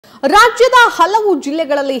ರಾಜ್ಯದ ಹಲವು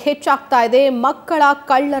ಜಿಲ್ಲೆಗಳಲ್ಲಿ ಹೆಚ್ಚಾಗ್ತಾ ಇದೆ ಮಕ್ಕಳ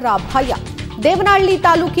ಕಳ್ಳರ ಭಯ. ದೇವನಹಳ್ಳಿ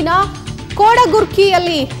ತಾಲೂಕಿನ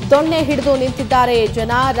ಕೋಡಗುರ್ಕಿಯಲ್ಲಿ ದೊಣ್ಣೆ ಹಿಡಿದು ನಿಂತಿದ್ದಾರೆ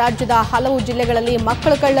ಜನ. ರಾಜ್ಯದ ಹಲವು ಜಿಲ್ಲೆಗಳಲ್ಲಿ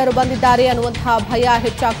ಮಕ್ಕಳ ಕಳ್ಳರು ಬಂದಿದ್ದಾರೆ ಅನ್ನುವಂತಹ ಭಯ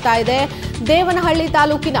ಹೆಚ್ಚಾಗ್ತಾ ಇದೆ. ದೇವನಹಳ್ಳಿ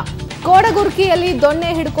ತಾಲೂಕಿನ ಕೋಡಗುರ್ಕಿಯಲ್ಲಿ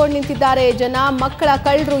ದೊಣ್ಣೆ ಹಿಡ್ಕೊಂಡು ನಿಂತಿದ್ದಾರೆ ಜನ. ಮಕ್ಕಳ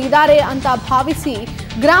ಕಳ್ಳರು ಇದ್ದಾರೆ ಅಂತ ಭಾವಿಸಿ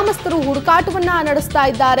ಗ್ರಾಮಸ್ಥರು ಹುಡುಕಾಟವನ್ನ ನಡೆಸ್ತಾ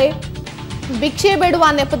ಇದ್ದಾರೆ. ಭಿಕ್ಷೆ ಬೇಡುವ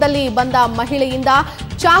ನೆಪದಲ್ಲಿ ಬಂದ ಮಹಿಳೆಯಿಂದ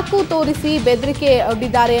ಚಾಕು ತೋರಿಸಿ ಬೆದರಿಕೆ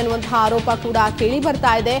ಒಡ್ಡಿದ್ದಾರೆ ಅನ್ನುವಂತಹ ಆರೋಪ ಕೂಡ ಕೇಳಿ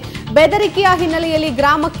ಬರ್ತಾ ಇದೆ. ಬೆದರಿಕೆಯ ಹಿನ್ನೆಲೆಯಲ್ಲಿ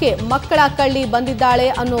ಗ್ರಾಮಕ್ಕೆ ಮಕ್ಕಳ ಕಳ್ಳಿ ಬಂದಿದ್ದಾಳೆ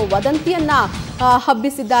ಅನ್ನೋ ವದಂತಿಯನ್ನ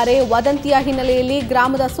ಹಬ್ಬಿಸಿದ್ದಾರೆ. ವದಂತಿಯ ಹಿನ್ನೆಲೆಯಲ್ಲಿ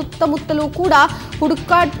ಗ್ರಾಮದ ಸುತ್ತಮುತ್ತಲೂ ಕೂಡ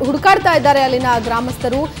ಹುಡುಕಾಡ್ತಾ ಇದ್ದಾರೆ ಅಲ್ಲಿನ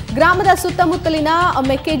ಗ್ರಾಮಸ್ಥರು. ಗ್ರಾಮದ ಸುತ್ತಮುತ್ತಲಿನ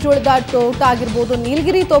ಮೆಕ್ಕೆಜೋಳದ ತೋಟ ಆಗಿರ್ಬೋದು,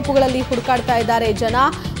 ನೀಲಗಿರಿ ತೋಪುಗಳಲ್ಲಿ ಹುಡುಕಾಡ್ತಾ ಇದ್ದಾರೆ ಜನ.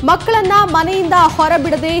 ಮಕ್ಕಳನ್ನ ಮನೆಯಿಂದ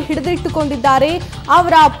ಹೊರಬಿಡದೆ ಹಿಡಿದಿಟ್ಟುಕೊಂಡಿದ್ದಾರೆ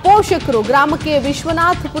ಅವರ ಪೋಷಕರು. ಗ್ರಾಮಕ್ಕೆ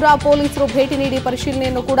ವಿಶ್ವನಾಥಪುರ ಪೊಲೀಸರು ಭೇಟಿ ನೀಡಿ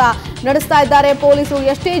ಪರಿಶೀಲನೆಯನ್ನು ಕೂಡ ನಡೆಸ್ತಾ ಇದ್ದಾರೆ. ಪೊಲೀಸರು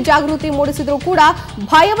ಎಷ್ಟೇ ಜಾಗೃತಿ ಮೂಡಿಸಿದ್ರು ಕೂಡ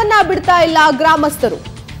ಭಯವನ್ನ ಬಿಡ್ತಾ ಇಲ್ಲ ಗ್ರಾಮಸ್ಥರು.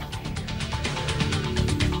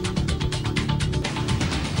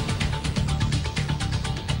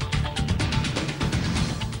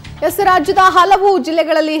 ರಾಜ್ಯದ ಹಲವು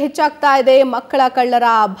ಜಿಲ್ಲೆಗಳಲ್ಲಿ ಹೆಚ್ಚಾಗ್ತಾ ಇದೆ ಮಕ್ಕಳ ಕಳ್ಳರ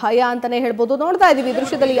ಭಯ ಅಂತಾನೆ ಹೇಳ್ಬೋದು. ನೋಡ್ತಾ ಇದೀವಿ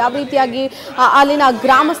ದೃಶ್ಯದಲ್ಲಿ ಯಾವ ರೀತಿಯಾಗಿ ಅಲ್ಲಿನ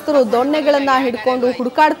ಗ್ರಾಮಸ್ಥರು ದೊಣ್ಣೆಗಳನ್ನ ಹಿಡ್ಕೊಂಡು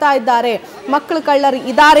ಹುಡುಕಾಡ್ತಾ ಇದ್ದಾರೆ. ಮಕ್ಕಳ ಕಳ್ಳರು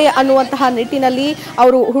ಇದ್ದಾರೆ ಅನ್ನುವಂತಹ ನಿಟ್ಟಿನಲ್ಲಿ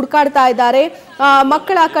ಅವರು ಹುಡುಕಾಡ್ತಾ ಇದ್ದಾರೆ.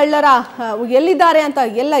 ಮಕ್ಕಳ ಕಳ್ಳರ ಎಲ್ಲಿದ್ದಾರೆ ಅಂತ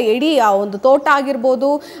ಎಲ್ಲ ಇಡೀ ಒಂದು ತೋಟ ಆಗಿರ್ಬೋದು,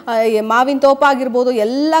 ಮಾವಿನ ತೋಪ ಆಗಿರ್ಬೋದು,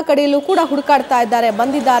 ಎಲ್ಲ ಕಡೆಯಲ್ಲೂ ಕೂಡ ಹುಡುಕಾಡ್ತಾ ಇದ್ದಾರೆ.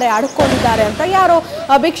 ಬಂದಿದ್ದಾರೆ, ಅಡ್ಕೊಂಡಿದ್ದಾರೆ ಅಂತ ಯಾರೋ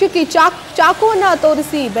ಭಿಕ್ಷುಕಿ ಚಾಕುವನ್ನ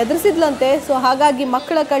ತೋರಿಸಿ ಬೆದರಿಸಿದ್ಲಂತೆ. ಸೊ ಹಾಗಾಗಿ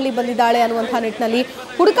ಮಕ್ಕಳ ಕಳ್ಳಿ ಬಂದಿದ್ದಾಳೆ ಅನ್ನುವಂತಹ ನಿಟ್ಟಿನಲ್ಲಿ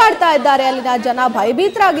ಹುಡುಕಾಡ್ತಾ ಇದ್ದಾರೆ ಅಲ್ಲಿನ ಜನ.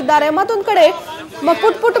 ಭಯಭೀತರಾಗಿದ್ದಾರೆ. ಮತ್ತೊಂದು ಕಡೆ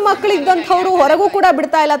ಪುಟ್ ಮಕ್ಕಳಿದ್ದಂಥವ್ರು ಹೊರಗೂ ಕೂಡ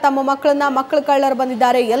ಬಿಡ್ತಾ ಇಲ್ಲ ತಮ್ಮ ಮಕ್ಕಳನ್ನ. ಮಕ್ಕಳ ಕಳ್ಳರು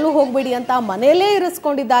ಬಂದಿದ್ದಾರೆ, ಎಲ್ಲೂ ಹೋಗ್ಬೇಡಿ ಅಂತ ಮನೆಯಲ್ಲೇ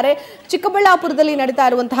ಇರಿಸ್ಕೊಂಡಿದ್ದಾರೆ. ಚಿಕ್ಕಬಳ್ಳಾಪುರದಲ್ಲಿ ನಡೀತಾ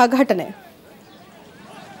ಇರುವಂತಹ ಘಟನೆ.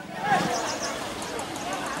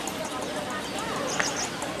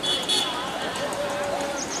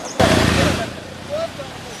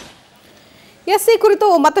 ಈ ಕುರಿತು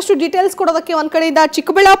ಮತ್ತಷ್ಟು ಡೀಟೇಲ್ಸ್ ಕೊಡೋದಕ್ಕೆ ಒಂದ್ ಕಡೆಯಿಂದ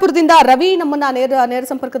ಚಿಕ್ಕಬಳ್ಳಾಪುರದಿಂದ ರವಿ ನಮ್ಮನ್ನ ನೇರ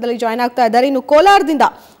ಸಂಪರ್ಕದಲ್ಲಿ ಜಾಯ್ನ್ ಆಗ್ತಾ ಇದ್ದಾರೆ. ಇನ್ನು ಕೋಲಾರದಿಂದ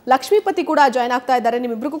ಲಕ್ಷ್ಮೀಪತಿ ಕೂಡ ಜಾಯ್ನ್ ಆಗ್ತಾ ಇದ್ದಾರೆ.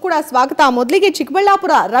 ನಿಮ್ಮಿಬ್ರಿಗೂ ಕೂಡ ಸ್ವಾಗತ. ಮೊದಲಿಗೆ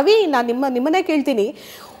ಚಿಕ್ಕಬಳ್ಳಾಪುರ ರವಿ, ನಾನು ನಿಮ್ಮನ್ನೇ ಕೇಳ್ತೀನಿ.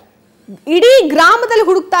 ಇಡೀ ಗ್ರಾಮದಲ್ಲಿ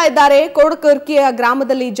ಹುಡುಕ್ತಾ ಇದ್ದಾರೆ. ಕೋಡಕರ್ಕಿಯ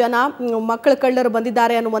ಗ್ರಾಮದಲ್ಲಿ ಜನ ಮಕ್ಕಳ ಕಳ್ಳರು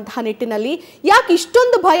ಬಂದಿದ್ದಾರೆ ಅನ್ನುವಂತಹ ನಿಟ್ಟಿನಲ್ಲಿ ಯಾಕೆ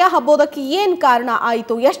ಇಷ್ಟೊಂದು ಭಯ ಹಬ್ಬೋದಕ್ಕೆ ಏನ್ ಕಾರಣ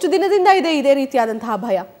ಆಯಿತು? ಎಷ್ಟು ದಿನದಿಂದ ಇದೆ ಇದೇ ರೀತಿಯಾದಂತಹ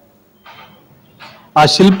ಭಯ? ಆ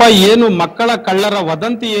ಶಿಲ್ಪ ಏನು ಮಕ್ಕಳ ಕಳ್ಳರ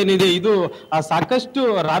ವದಂತಿ ಏನಿದೆ ಇದು ಸಾಕಷ್ಟು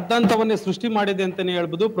ರಾದ್ಧಾಂತವನ್ನೇ ಸೃಷ್ಟಿ ಮಾಡಿದೆ ಅಂತಾನೆ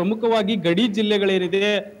ಹೇಳ್ಬೋದು. ಪ್ರಮುಖವಾಗಿ ಗಡಿ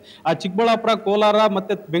ಜಿಲ್ಲೆಗಳೇನಿದೆ ಚಿಕ್ಕಬಳ್ಳಾಪುರ, ಕೋಲಾರ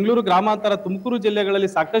ಮತ್ತೆ ಬೆಂಗಳೂರು ಗ್ರಾಮಾಂತರ, ತುಮಕೂರು ಜಿಲ್ಲೆಗಳಲ್ಲಿ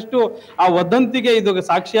ಸಾಕಷ್ಟು ಆ ವದಂತಿಗೆ ಇದು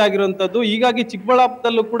ಸಾಕ್ಷಿಯಾಗಿರುವಂತದ್ದು. ಹೀಗಾಗಿ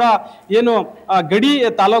ಚಿಕ್ಕಬಳ್ಳಾಪುರದಲ್ಲೂ ಕೂಡ ಏನು ಗಡಿ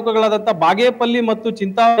ತಾಲೂಕುಗಳಾದಂತ ಬಾಗೇಪಲ್ಲಿ ಮತ್ತು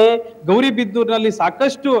ಚಿಂತಾಮಣಿ, ಗೌರಿಬಿದೂರಿನಲ್ಲಿ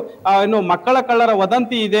ಸಾಕಷ್ಟು ಏನು ಮಕ್ಕಳ ಕಳ್ಳರ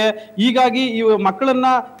ವದಂತಿ ಇದೆ. ಹೀಗಾಗಿ ಈ ಮಕ್ಕಳನ್ನ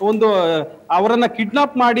ಅವರನ್ನ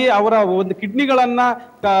ಕಿಡ್ನಾಪ್ ಮಾಡಿ ಅವರ ಒಂದು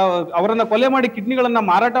ಅವರನ್ನ ಕೊಲೆ ಮಾಡಿ ಕಿಡ್ನಿಗಳನ್ನ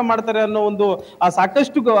ಮಾರಾಟ ಮಾಡ್ತಾರೆ ಅನ್ನೋ ಒಂದು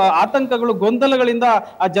ಸಾಕಷ್ಟು ಆತಂಕಗಳು, ಗೊಂದಲಗಳಿಂದ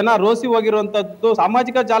ಆ ಜನ ರೋಸಿ ಹೋಗಿರುವಂತದ್ದು.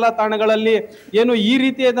 ಸಾಮಾಜಿಕ ಜಾಲತಾಣಗಳಲ್ಲಿ ಏನು ಈ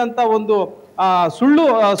ರೀತಿಯಾದಂತ ಒಂದು ಸುಳ್ಳು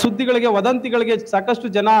ಸುದ್ದಿಗಳಿಗೆ, ವದಂತಿಗಳಿಗೆ ಸಾಕಷ್ಟು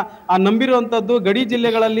ಜನ ನಂಬಿರುವಂತದ್ದು ಗಡಿ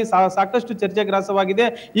ಜಿಲ್ಲೆಗಳಲ್ಲಿ ಸಾಕಷ್ಟು ಚರ್ಚೆ ಗ್ರಾಸವಾಗಿದೆ.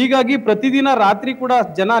 ಹೀಗಾಗಿ ಪ್ರತಿದಿನ ರಾತ್ರಿ ಕೂಡ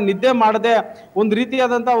ಜನ ನಿದ್ದೆ ಮಾಡದೆ ಒಂದು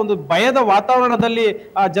ರೀತಿಯಾದಂತ ಒಂದು ಭಯದ ವಾತಾವರಣದಲ್ಲಿ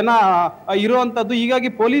ಜನ ಇರುವಂತದ್ದು.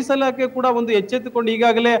 ಹೀಗಾಗಿ ಪೊಲೀಸ್ ಇಲಾಖೆ ಕೂಡ ಒಂದು ಎಚ್ಚೆತ್ತುಕೊಂಡು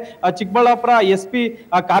ಈಗಾಗಲೇ ಚಿಕ್ಕಬಳ್ಳಾಪುರ SP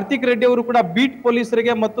ಕಾರ್ತಿಕ್ ರೆಡ್ಡಿ ಅವರು ಕೂಡ ಬೀಟ್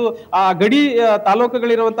ಪೊಲೀಸರಿಗೆ ಮತ್ತು ಗಡಿ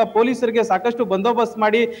ತಾಲೂಕುಗಳಿರುವಂತಹ ಪೊಲೀಸರಿಗೆ ಸಾಕಷ್ಟು ಬಂದೋಬಸ್ತ್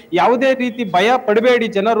ಮಾಡಿ ಯಾವುದೇ ರೀತಿ ಭಯ ಪಡಬೇಡಿ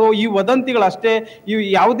ಜನರು, ಈ ವದಂತಿಗಳಷ್ಟೇ, ಇವು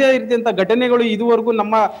ಯಾವುದೇ ರೀತಿಯಂತ ಘಟನೆಗಳು ಇದುವರೆಗೂ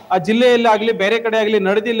ನಮ್ಮ ಜಿಲ್ಲೆಯಲ್ಲಿ ಆಗ್ಲಿ ಬೇರೆ ಕಡೆ ಆಗ್ಲಿ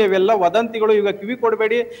ನಡೆದಿಲ್ಲ. ಇವೆಲ್ಲ ವದಂತಿಗಳು, ಈಗ ಕಿವಿ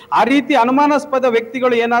ಕೊಡಬೇಡಿ. ಆ ರೀತಿ ಅನುಮಾನಾಸ್ಪದ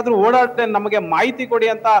ವ್ಯಕ್ತಿಗಳು ಏನಾದ್ರೂ ಓಡಾಡ್ರೆ ನಮಗೆ ಮಾಹಿತಿ ಕೊಡಿ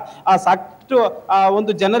ಅಂತ ಸಾಕಷ್ಟು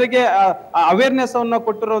ಒಂದು ಜನರಿಗೆ ಅವೇರ್ನೆಸ್ ಅನ್ನು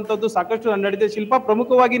ಕೊಟ್ಟಿರುವಂತದ್ದು ಸಾಕಷ್ಟು ನಡೆದಿದೆ. ಶಿಲ್ಪ,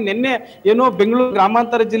 ಪ್ರಮುಖವಾಗಿ ನಿನ್ನೆ ಏನೋ ಬೆಂಗಳೂರು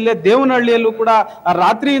ಗ್ರಾಮಾಂತರ ಜಿಲ್ಲೆ ದೇವನಹಳ್ಳಿಯಲ್ಲೂ ಕೂಡ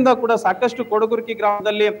ರಾತ್ರಿಯಿಂದ ಕೂಡ ಸಾಕಷ್ಟು ಕೋಡಗುರ್ಕಿ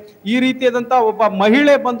ಗ್ರಾಮದಲ್ಲಿ ಈ ರೀತಿಯಾದಂತ ಒಬ್ಬ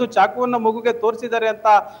ಮಹಿಳೆ ಬಂದು ಚಾಕುವನ್ನ ಮಗುಗೆ ತೋರಿಸಿದ್ದಾರೆ ಅಂತ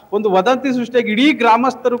ಒಂದು ವದಂತಿ ಸೃಷ್ಟಿಯಾಗಿ ಇಡೀ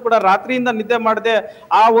ಗ್ರಾಮಸ್ಥರು ಕೂಡ ರಾತ್ರಿಯಿಂದ ನಿದ್ದೆ ಮಾಡದೆ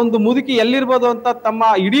ಆ ಒಂದು ಮುದುಕಿ ಎಲ್ಲಿರ್ಬೋದು ಅಂತ ತಮ್ಮ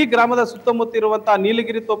ಇಡೀ ಗ್ರಾಮದ ಸುತ್ತಮುತ್ತ ಇರುವಂತಹ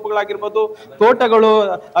ನೀಲಗಿರಿ ತೋಪುಗಳಾಗಿರ್ಬೋದು, ತೋಟಗಳು,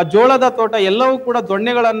 ಜೋಳದ ತೋಟ ಎಲ್ಲವೂ ಕೂಡ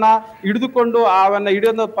ದೊಣ್ಣೆಗಳನ್ನ ಹಿಡಿದುಕೊಂಡು ಅವನ್ನ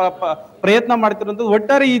ಹಿಡಿಯೋ ಪ್ರಯತ್ನ ಮಾಡ್ತಿರುವಂತದ್ದು.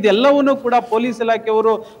 ಒಟ್ಟಾರೆ ಇದೆಲ್ಲವನ್ನೂ ಕೂಡ ಪೊಲೀಸ್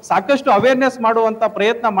ಇಲಾಖೆಯವರು ಸಾಕಷ್ಟು ಅವೇರ್ನೆಸ್ ಮಾಡುವಂತ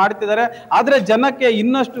ಪ್ರಯತ್ನ ಮಾಡ್ತಿದ್ದಾರೆ. ಆದ್ರೆ ಜನಕ್ಕೆ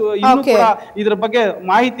ಇನ್ನೂ ಕೂಡ ಇದ್ರ ಬಗ್ಗೆ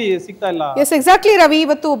ಮಾಹಿತಿ ಸಿಗ್ತಾ ಇಲ್ಲ. S, exactly Ravi.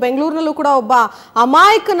 ಇವತ್ತು ಬೆಂಗಳೂರಿನಲ್ಲೂ ಕೂಡ ಒಬ್ಬ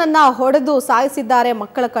ಅಮಾಯಕನನ್ನ ಹೊಡೆದು ಸಾಯಿಸಿದ್ದಾರೆ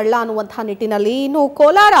ಮಕ್ಕಳ ಕಳ್ಳ ಅನ್ನುವಂತಹ ನಿಟ್ಟಿನಲ್ಲಿ. ಇನ್ನು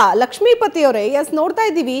ಕೋಲಾರ ಲಕ್ಷ್ಮೀಪತಿ ಅವರೇ, ಎಸ್, ನೋಡ್ತಾ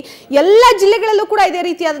ಇದ್ದೀವಿ ಎಲ್ಲ ಜಿಲ್ಲೆಗಳಲ್ಲೂ ಕೂಡ ಇದೇ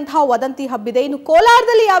ರೀತಿಯಾದಂತಹ ವದಂತಿ ಹಬ್ಬಿದೆ. ಇನ್ನು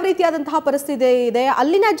ಕೋಲಾರದಲ್ಲಿ ಯಾವ ರೀತಿಯಾದಂತಹ ಪರಿಸ್ಥಿತಿ ಇದೆ?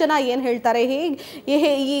 ಅಲ್ಲಿನ ಜನ ಏನ್ ಹೇಳ್ತಾರೆ?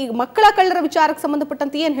 ಈ ಮಕ್ಕಳ ಕಳ್ಳರ ವಿಚಾರಕ್ಕೆ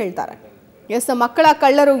ಸಂಬಂಧಪಟ್ಟಂತೆ ಏನ್ ಹೇಳ್ತಾರೆ? ಎಸ್, ಮಕ್ಕಳ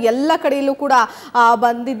ಕಳ್ಳರು ಎಲ್ಲ ಕಡೆಯಲ್ಲೂ ಕೂಡ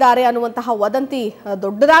ಬಂದಿದ್ದಾರೆ ಅನ್ನುವಂತಹ ವದಂತಿ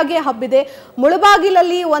ದೊಡ್ಡದಾಗಿ ಹಬ್ಬಿದೆ.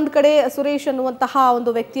 ಮುಳಬಾಗಿಲಲ್ಲಿ ಒಂದ್ ಕಡೆ ಸುರೇಶ್ ಅನ್ನುವಂತಹ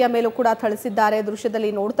ಒಂದು ವ್ಯಕ್ತಿಯ ಮೇಲೂ ಕೂಡ ಥಳಿಸಿದ್ದಾರೆ.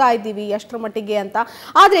 ದೃಶ್ಯದಲ್ಲಿ ನೋಡ್ತಾ ಇದ್ದೀವಿ ಎಷ್ಟರ ಮಟ್ಟಿಗೆ ಅಂತ.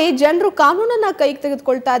 ಆದ್ರೆ ಜನರು ಕಾನೂನನ್ನ ಕೈಗೆ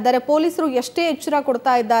ತೆಗೆದುಕೊಳ್ತಾ ಇದ್ದಾರೆ. ಪೊಲೀಸರು ಎಷ್ಟೇ ಎಚ್ಚರ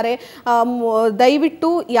ಕೊಡ್ತಾ ಇದ್ದಾರೆ,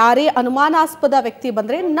 ದಯವಿಟ್ಟು ಯಾರೇ ಅನುಮಾನಾಸ್ಪದ ವ್ಯಕ್ತಿ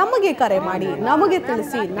ಬಂದ್ರೆ ನಮಗೆ ಕರೆ ಮಾಡಿ, ನಮಗೆ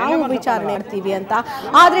ತಿಳಿಸಿ, ನಾವು ವಿಚಾರಣೆ ಮಾಡ್ತೀವಿ ಅಂತ.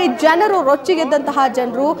 ಆದ್ರೆ ಜನರು, ರೊಚ್ಚಿಗೆದ್ದಂತಹ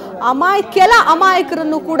ಜನರು ಕೆಲ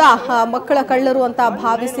ಅಮಾಯಕರನ್ನು ಕೂಡ ಮಕ್ಕಳ ಕಳ್ಳರು ಅಂತ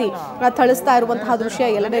ಭಾವಿಸಿ ಥಳಿಸ್ತಾ ಇರುವಂತಹ ದೃಶ್ಯ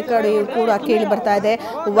ಎಲ್ಲೆಡೆ ಕಡೆ ಕೂಡ ಕೇಳಿ ಬರ್ತಾ ಇದೆ.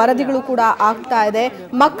 ವರದಿಗಳು ಕೂಡ ಆಗ್ತಾ ಇದೆ.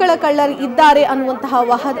 ಮಕ್ಕಳ ಕಳ್ಳರು ಇದ್ದಾರೆ ಅನ್ನುವಂತಹ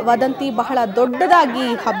ವದಂತಿ ಬಹಳ ದೊಡ್ಡದಾಗಿ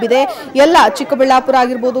ಹಬ್ಬಿದೆ. ಎಲ್ಲ ಚಿಕ್ಕಬಳ್ಳಾಪುರ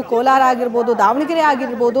ಆಗಿರ್ಬೋದು, ಕೋಲಾರ ಆಗಿರ್ಬೋದು, ದಾವಣಗೆರೆ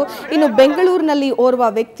ಆಗಿರ್ಬೋದು, ಇನ್ನು ಬೆಂಗಳೂರಿನಲ್ಲಿ ಓರ್ವ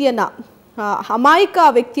ವ್ಯಕ್ತಿಯನ್ನ ಅಮಾಯಕ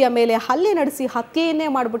ವ್ಯಕ್ತಿಯ ಮೇಲೆ ಹಲ್ಲೆ ನಡೆಸಿ ಹತ್ಯೆಯನ್ನೇ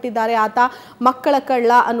ಮಾಡಿಬಿಟ್ಟಿದ್ದಾರೆ. ಆತ ಮಕ್ಕಳ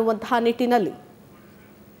ಕಳ್ಳ ಅನ್ನುವಂತಹ ನಿಟ್ಟಿನಲ್ಲಿ.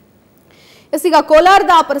 ಎಸ್, ಈಗ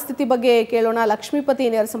ಕೋಲಾರದ ಪರಿಸ್ಥಿತಿ ಬಗ್ಗೆ ಕೇಳೋಣ. ಲಕ್ಷ್ಮೀಪತಿ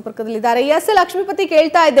ನೇರ ಸಂಪರ್ಕದಲ್ಲಿದ್ದಾರೆ. ಎಸ್ ಲಕ್ಷ್ಮೀಪತಿ,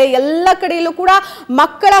 ಕೇಳ್ತಾ ಇದೆ ಎಲ್ಲ ಕಡೆಯಲ್ಲೂ ಕೂಡ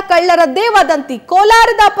ಮಕ್ಕಳ ಕಳ್ಳರದ್ದೇ ವದಂತಿ.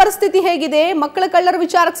 ಕೋಲಾರದ ಪರಿಸ್ಥಿತಿ ಹೇಗಿದೆ? ಮಕ್ಕಳ ಕಳ್ಳರ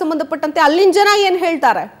ವಿಚಾರಕ್ಕೆ ಸಂಬಂಧಪಟ್ಟಂತೆ ಅಲ್ಲಿನ ಜನ ಏನ್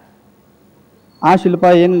ಹೇಳ್ತಾರೆ? ಶಿಲ್ಪ,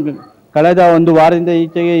 ಏನ್ ಕಳೆದ ಒಂದು ವಾರದಿಂದ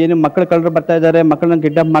ಈಚೆಗೆ ಏನು ಮಕ್ಕಳ ಕಳ್ಳರು ಬರ್ತಾ ಇದ್ದಾರೆ, ಮಕ್ಕಳನ್ನ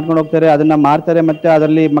ಕಿಡ್ನಾಪ್ ಮಾಡ್ಕೊಂಡು ಹೋಗ್ತಾರೆ, ಅದನ್ನ ಮಾರ್ತಾರೆ, ಮತ್ತೆ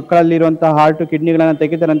ಅದರಲ್ಲಿ ಮಕ್ಕಳಲ್ಲಿ ಇರುವಂತಹ ಹಾರ್ಟ್ ಕಿಡ್ನಿಗಳನ್ನ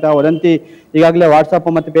ತೆಗಿತಾರೆ ಅಂತ ವದಂತಿ ಈಗಾಗಲೇ ವಾಟ್ಸಪ್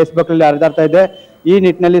ಮತ್ತೆ ಫೇಸ್ಬುಕ್ ಅಲ್ಲಿ ಹರಿದಾಡ್ತಾ ಇದೆ. ಈ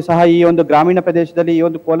ನಿಟ್ಟಿನಲ್ಲಿ ಸಹ ಈ ಒಂದು ಗ್ರಾಮೀಣ ಪ್ರದೇಶದಲ್ಲಿ ಈ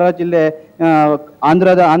ಒಂದು ಕೋಲಾರ ಜಿಲ್ಲೆ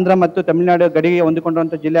ಆಂಧ್ರ ಮತ್ತು ತಮಿಳುನಾಡು ಗಡಿಗೆ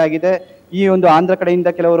ಹೊಂದಿಕೊಂಡಿರುವಂತಹ ಜಿಲ್ಲೆ ಆಗಿದೆ. ಈ ಒಂದು ಆಂಧ್ರ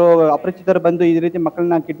ಕಡೆಯಿಂದ ಕೆಲವರು ಅಪರಿಚಿತರು ಬಂದು ಈ ರೀತಿ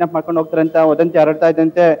ಮಕ್ಕಳನ್ನ ಕಿಡ್ನಾಪ್ ಮಾಡ್ಕೊಂಡು ಹೋಗ್ತಾರೆ ಅಂತ ವದಂತಿ ಹರಡ್ತಾ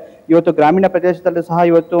ಇದ್ದಂತೆ ಇವತ್ತು ಗ್ರಾಮೀಣ ಪ್ರದೇಶದಲ್ಲಿ ಸಹ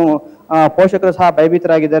ಇವತ್ತು ಪೋಷಕರು ಸಹ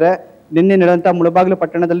ಭಯಭೀತರಾಗಿದ್ದಾರೆ. ನಿನ್ನೆ ನಡೆದಂತಹ ಮುಳಬಾಗಿಲು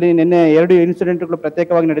ಪಟ್ಟಣದಲ್ಲಿ ನಿನ್ನೆ 2 ಇನ್ಸಿಡೆಂಟ್ಗಳು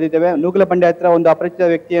ಪ್ರತ್ಯೇಕವಾಗಿ ನಡೆದಿದ್ದೇವೆ. ನೂಗಲ ಬಂಡೆ ಹತ್ರ ಒಂದು ಅಪರಿಚಿತ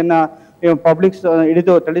ವ್ಯಕ್ತಿಯನ್ನ ಪಬ್ಲಿಕ್ಸ್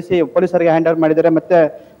ಹಿಡಿದು ಥಳಿಸಿ ಪೊಲೀಸರಿಗೆ ಹ್ಯಾಂಡ್ ಓವರ್ ಮಾಡಿದ್ದಾರೆ. ಮತ್ತೆ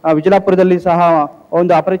ವಿಜಯಪುರದಲ್ಲಿ ಸಹ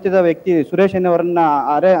ಒಂದು ಅಪರಿಚಿತ ವ್ಯಕ್ತಿ ಸುರೇಶ್ ಎನ್ನುವರನ್ನ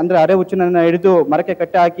ಅರೆ ಹುಚ್ಚನನ್ನ ಹಿಡಿದು ಮರಕ್ಕೆ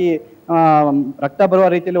ಕಟ್ಟಿ ಹಾಕಿ ರಕ್ತ ಬರುವ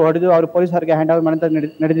ರೀತಿಯಲ್ಲಿ ಹೊಡೆದು ಅವರು ಪೊಲೀಸರಿಗೆ ಹ್ಯಾಂಡ್ ಓವರ್ ಮಾಡಿದ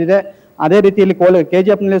ನಡೆದಿದೆ. ಅದೇ ರೀತಿಯಲ್ಲಿ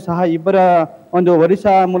KGF ನಲ್ಲಿ ಸಹ ಇಬ್ಬರ ಒಂದು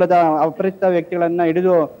ಒರಿಸ್ಸಾ ಮೂಲದ ಅಪರಿಚಿತ ವ್ಯಕ್ತಿಗಳನ್ನ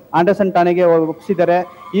ಹಿಡಿದು ಆಂಡರ್ಸನ್ ಠಾಣೆಗೆ ಒಪ್ಪಿಸಿದ್ದಾರೆ.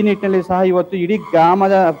 ಈ ನಿಟ್ಟಿನಲ್ಲಿ ಸಹ ಇವತ್ತು ಇಡೀ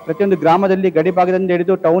ಪ್ರತಿಯೊಂದು ಗ್ರಾಮದಲ್ಲಿ ಗಡಿ ಭಾಗದಿಂದ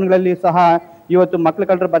ಹಿಡಿದು ಟೌನ್ಗಳಲ್ಲಿ ಸಹ ಇವತ್ತು ಮಕ್ಕಳ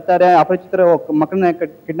ಕಳ್ಳರು ಬರ್ತಾರೆ, ಅಪರಿಚಿತರು ಮಕ್ಕಳನ್ನ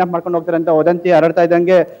ಕಿಡ್ನಾಪ್ ಮಾಡ್ಕೊಂಡು ಹೋಗ್ತಾರೆ ಅಂತ ವದಂತಿ ಹರಡ್ತಾ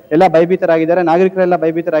ಇದ್ದಂಗೆ ಎಲ್ಲ ಭಯಭೀತರಾಗಿದ್ದಾರೆ, ನಾಗರಿಕರೆಲ್ಲ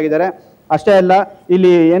ಭಯಭೀತರಾಗಿದ್ದಾರೆ. ಅಷ್ಟೇ ಅಲ್ಲ,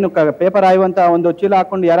 ಇಲ್ಲಿ ಏನು ಪೇಪರ್ ಆಯುವಂತ ಒಂದು ಚೀಲ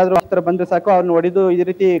ಹಾಕೊಂಡು ಯಾರಾದ್ರೂ ಹತ್ತಿರ ಬಂದ್ರೆ ಸಾಕು ಅವ್ರನ್ನ ಹೊಡೆದು ಈ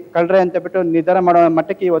ರೀತಿ ಕಳ್ರೆ ಅಂತ ಬಿಟ್ಟು ನಿರ್ಧಾರ ಮಾಡೋ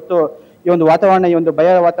ಮಟ್ಟಕ್ಕೆ ಇವತ್ತು ಈ ಒಂದು ವಾತಾವರಣ, ಈ ಒಂದು ಭಯ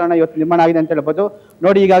ವಾತಾವರಣ ಇವತ್ತು ನಿರ್ಮಾಣ ಆಗಿದೆ ಅಂತ ಹೇಳ್ಬೋದು.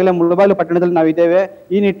 ನೋಡಿ, ಈಗಾಗಲೇ ಮುಳಬಾಗಿಲು ಪಟ್ಟಣದಲ್ಲಿ ನಾವು ಇದ್ದೇವೆ.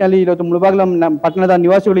 ಈ ನಿಟ್ಟಿನಲ್ಲಿ ಇವತ್ತು ಮುಳಬಾಗಿಲು ಪಟ್ಟಣದ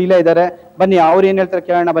ನಿವಾಸಿಗಳು ಇಲ್ಲೇ ಇದ್ದಾರೆ. ಬನ್ನಿ, ಅವ್ರು ಏನ್ ಹೇಳ್ತಾರೆ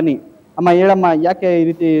ಕೇಳೋಣ. ಬನ್ನಿ ಅಮ್ಮ, ಹೇಳಮ್ಮ, ಯಾಕೆ ಈ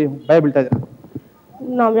ರೀತಿ ಭಯ ಬೀಳ್ತಾ ಇದ್ದಾರೆ?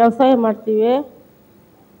 ನಾವು ವ್ಯವಸಾಯ ಮಾಡ್ತೀವಿ.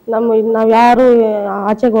 ನಾವು ಯಾರು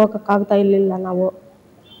ಆಚೆಗೆ ಹೋಗಕ್ಕಾಗ್ತಾ ಇರಲಿಲ್ಲ. ನಾವು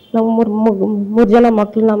ಮೂರು ಜನ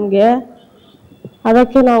ಮಕ್ಕಳು ನಮಗೆ.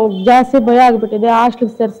 ಅದಕ್ಕೆ ನಾವು ಜಾಸ್ತಿ ಭಯ ಆಗಿಬಿಟ್ಟಿದೆ.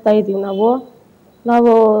 ಹಾಸ್ಟೆಲ್ಗೆ ಸೇರಿಸ್ತಾ ಇದ್ದೀವಿ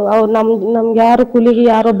ಅವ್ರು ನಮ್ಗೆ ಯಾರು ಕೂಲಿಗೆ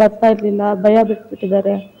ಯಾರು ಬರ್ತಾ ಇರಲಿಲ್ಲ, ಭಯ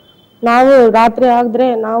ಬಿಟ್ಬಿಟ್ಟಿದ್ದಾರೆ. ನಾವು ರಾತ್ರಿ ಆಗಿದ್ರೆ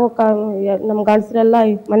ನಾವು ನಮ್ಮ ಗಂಡಸರೆಲ್ಲ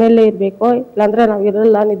ಮನೆಯಲ್ಲೇ ಇರಬೇಕು, ಇಲ್ಲಾಂದರೆ ನಾವು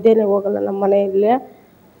ಇರಲ್ಲ, ನಿದ್ದೆನೇ ಹೋಗಲ್ಲ ನಮ್ಮ ಮನೆಯಲ್ಲೇ.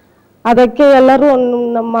 ಅದಕ್ಕೆ ಎಲ್ಲರೂ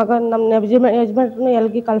ನಮ್ಮ ಯಜಮಾನ್ರನ್ನು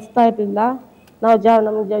ಎಲ್ಗೆ ಕಳಿಸ್ತಾ ಇರಲಿಲ್ಲ.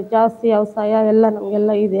 ನಮ್ಗೆ ಜಾಸ್ತಿ ವ್ಯವಸಾಯ ಎಲ್ಲ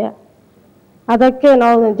ನಮಗೆಲ್ಲ ಇದೆ. ಅದಕ್ಕೆ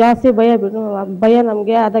ನಾವು ಜಾಸ್ತಿ ಭಯ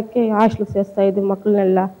ನಮಗೆ. ಅದಕ್ಕೆ ಹಾಸ್ಟೆಲ್ಗೆ ಸೇರಿಸ್ತಾ ಇದ್ದೀವಿ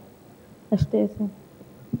ಮಕ್ಕಳನ್ನೆಲ್ಲ. ಅಷ್ಟೇ ಸರ್.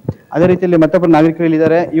 ಅದೇ ರೀತಿಯಲ್ಲಿ ಮತ್ತೊಬ್ಬರು ನಾಗರಿಕರು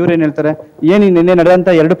ಇಲ್ಲಿದ್ದಾರೆ. ಇವ್ರೇನ್ ಹೇಳ್ತಾರೆ? ಏನು ನಿನ್ನೆ ನಡೆದಂತ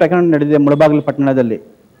 2 ಪ್ರಕರಣ ನಡೆದಿದೆ ಮುಳಬಾಗಿಲು ಪಟ್ಟಣದಲ್ಲಿ.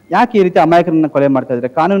 ಯಾಕೆ ಈ ರೀತಿ ಅಮಾಯಕರನ್ನ ಕೊಲೆ ಮಾಡ್ತಾ ಇದ್ರೆ?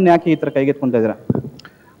 ಕಾನೂನು ಯಾಕೆ ಈ ತರ ಕೈಗೆತ್ಕೊಂತ ಇದ್ರ?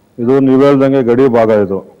 ಇದು ನೀವು ಹೇಳ್ದಂಗೆ ಗಡಿ ಭಾಗ.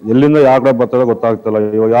 ಇದು ಎಲ್ಲಿಂದ ಯಾವ ಕಡೆ ಬರ್ತದೆ ಗೊತ್ತಾಗ್ತಿಲ್ಲ.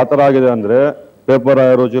 ಇವಾಗ ಯಾವ ತರ ಆಗಿದೆ ಅಂದ್ರೆ, ಪೇಪರ್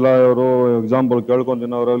ಆಯರು, ಜಿಲ್ಲಾಯವರು, ಎಕ್ಸಾಂಪಲ್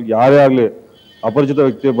ಕೇಳ್ಕೊಂತಿನವ್ರು ಯಾರೇ ಆಗ್ಲಿ ಅಪರಿಚಿತ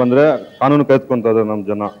ವ್ಯಕ್ತಿ ಬಂದ್ರೆ ಕಾನೂನು ಕೈತ್ಕೊಂತ ಇದ್ದಾರೆ ನಮ್ಮ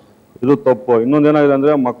ಜನ. ಇದು ತಪ್ಪು. ಇನ್ನೊಂದೇನಾಗಿದೆ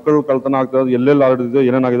ಅಂದ್ರೆ, ಮಕ್ಕಳು ಕಳ್ತನ ಆಗ್ತಿರೋದು ಎಲ್ಲೆಲ್ಲಿ ಆಡಿದೆ,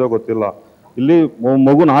 ಏನೇನಾಗಿದೋ ಗೊತ್ತಿಲ್ಲ. ಇಲ್ಲಿ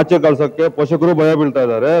ಮಗುನ ಆಚೆ ಕಳ್ಸಕ್ಕೆ ಪೋಷಕರು ಭಯ ಬೀಳ್ತಾ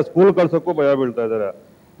ಇದ್ದಾರೆ, ಸ್ಕೂಲ್ ಕಳ್ಸಕ್ಕೂ ಭಯ ಬೀಳ್ತಾ ಇದ್ದಾರೆ.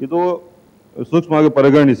 ಇದು ಸೂಕ್ಷ್ಮವಾಗಿ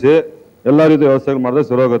ಪರಿಗಣಿಸಿ ಎಲ್ಲ ರೀತಿ ವ್ಯವಸ್ಥೆ ಮಾಡಿದ್ರೆ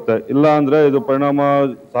ಸರೋಗುತ್ತೆ. ಇಲ್ಲ ಅಂದ್ರೆ ಇದು ಪರಿಣಾಮ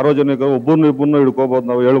ಸಾರ್ವಜನಿಕರು ಇಬ್ಬರನ್ನು ಹಿಡ್ಕೋಬಹುದು,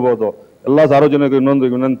 ನಾವು ಹೇಳ್ಬೋದು. ಎಲ್ಲ ಸಾರ್ವಜನಿಕರು ಇನ್ನೊಂದು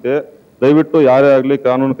ವಿನಂತಿ, ದಯವಿಟ್ಟು ಯಾರೇ ಆಗ್ಲಿ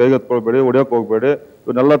ಕಾನೂನು ಕೈಗೆತ್ಕೊಳ್ಬೇಡಿ, ಹೊಡಿಯೋಕೆ ಹೋಗ್ಬೇಡಿ.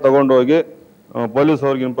 ಇವನ್ನೆಲ್ಲ ತಗೊಂಡೋಗಿ ಪೊಲೀಸ್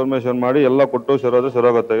ಅವ್ರಿಗೆ ಇನ್ಫಾರ್ಮೇಶನ್ ಮಾಡಿ ಎಲ್ಲ ಕೊಟ್ಟು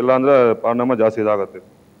ಸರೋಗುತ್ತೆ. ಇಲ್ಲ ಅಂದ್ರೆ ಪರಿಣಾಮ ಜಾಸ್ತಿ ಇದಾಗುತ್ತೆ.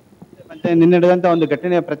 ಮತ್ತೆ ನಿನ್ನೆ ನಡೆದಂತ ಒಂದು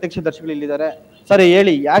ಘಟನೆಯ ಪ್ರತ್ಯಕ್ಷದರ್ಶಿಗಳು ಇಲ್ಲಿದ್ದಾರೆ. ಸರಿ,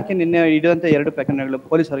 ಹೇಳಿ, ಯಾಕೆ ನಿನ್ನೆ ಹಿಡಿದಂತ 2 ಪ್ರಕರಣಗಳು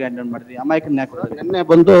ಪೊಲೀಸರಿಗೆ ಹ್ಯಾಂಡ್ ಓವರ್ ಮಾಡಿದ್ರಿ? ಅಮಾಯಕನ ಯಾಕೆ? ನಿನ್ನೆ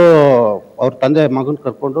ಬಂದು ಅವ್ರ ತಂದೆ ಮಗನ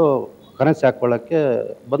ಕರ್ಕೊಂಡು ಕರೆನ್ಸಿ ಹಾಕೊಳ್ಳೋಕ್ಕೆ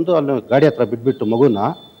ಬಂದು ಅಲ್ಲಿ ಗಾಡಿ ಹತ್ರ ಬಿಟ್ಬಿಟ್ಟು ಮಗುನ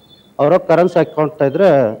ಅವ್ರ ಕರೆನ್ಸಿ ಹಾಕೊಳ್ತಾ ಇದ್ರೆ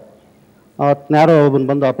ಯಾರೋ ಒಬ್ಬನು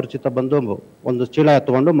ಬಂದು ಅಪರಿಚಿತ ಬಂದು ಒಂದು ಚೀಲ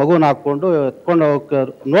ಎತ್ಕೊಂಡು ಮಗುನ ಹಾಕ್ಕೊಂಡು ಎತ್ಕೊಂಡು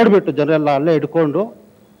ನೋಡ್ಬಿಟ್ಟು ಜನರೆಲ್ಲ ಅಲ್ಲೇ ಹಿಡ್ಕೊಂಡು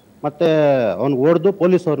ಮತ್ತೆ ಅವ್ನಿಗೆ ಹೊಡೆದು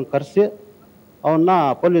ಪೊಲೀಸ್ ಅವ್ರನ್ನ ಕರೆಸಿ ಅವನ್ನ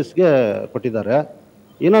ಪೊಲೀಸ್ಗೆ ಕೊಟ್ಟಿದ್ದಾರೆ.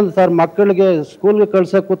 ಇನ್ನೊಂದು ಸರ್, ಮಕ್ಕಳಿಗೆ ಸ್ಕೂಲ್ಗೆ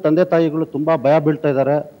ಕಳ್ಸೋಕ್ಕೂ ತಂದೆ ತಾಯಿಗಳು ತುಂಬ ಭಯ ಬೀಳ್ತಾ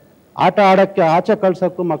ಇದ್ದಾರೆ. ಆಟ ಆಡೋಕ್ಕೆ ಆಚೆ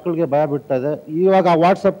ಕಳ್ಸೋಕ್ಕೂ ಮಕ್ಕಳಿಗೆ ಭಯ ಬೀಳ್ತಾ ಇದೆ. ಇವಾಗ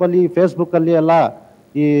ವಾಟ್ಸಪ್ಪಲ್ಲಿ, ಫೇಸ್ಬುಕ್ಕಲ್ಲಿ ಎಲ್ಲ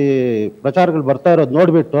ಈ ಪ್ರಚಾರಗಳು ಬರ್ತಾ ಇರೋದು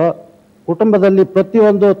ನೋಡಿಬಿಟ್ಟು ಕುಟುಂಬದಲ್ಲಿ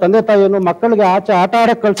ಪ್ರತಿಯೊಂದು ತಂದೆ ತಾಯಿಯನ್ನು ಮಕ್ಕಳಿಗೆ ಆಚೆ ಆಟ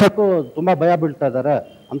ಆಡಕ್ಕೆ ಕಳ್ಸೋಕ್ಕೂ ತುಂಬ ಭಯ ಬೀಳ್ತಾ ಇದ್ದಾರೆ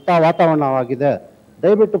ಅಂಥ ವಾತಾವರಣವಾಗಿದೆ.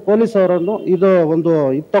 ದಯವಿಟ್ಟು ಪೊಲೀಸ್ ಅವರನ್ನು ಇದು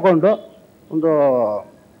ತಗೊಂಡು ಒಂದು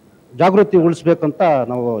ಜಾಗೃತಿ ಉಳಿಸ್ಬೇಕಂತ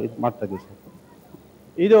ನಾವು ಇದು ಮಾಡ್ತಾ ಇದ್ದೀವಿ ಸರ್.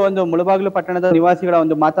 ಇದು ಒಂದು ಮುಳಬಾಗಿಲು ಪಟ್ಟಣದ ನಿವಾಸಿಗಳ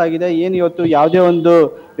ಒಂದು ಮಾತಾಗಿದೆ. ಏನು ಇವತ್ತು ಯಾವುದೇ ಒಂದು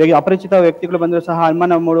ಅಪರಿಚಿತ ವ್ಯಕ್ತಿಗಳು ಬಂದರೂ ಸಹ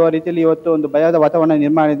ಅನುಮಾನ ಮೂಡುವ ರೀತಿಯಲ್ಲಿ ಇವತ್ತು ಒಂದು ಭಯದ ವಾತಾವರಣ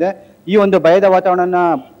ನಿರ್ಮಾಣ ಇದೆ. ಈ ಒಂದು ಭಯದ ವಾತಾವರಣ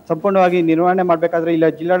ಸಂಪೂರ್ಣವಾಗಿ ನಿರ್ವಹಣೆ ಮಾಡಬೇಕಾದ್ರೆ ಇಲ್ಲ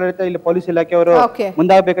ಜಿಲ್ಲಾಡಳಿತ, ಇಲ್ಲ ಪೊಲೀಸ್ ಇಲಾಖೆಯವರು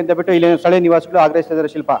ಮುಂದಾಗಬೇಕಂತ ಬಿಟ್ಟು ಇಲ್ಲಿ ಸ್ಥಳೀಯ ನಿವಾಸಿಗಳು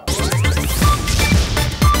ಆಗ್ರಹಿಸಿದ್ದಾರೆ. ಶಿಲ್ಪ.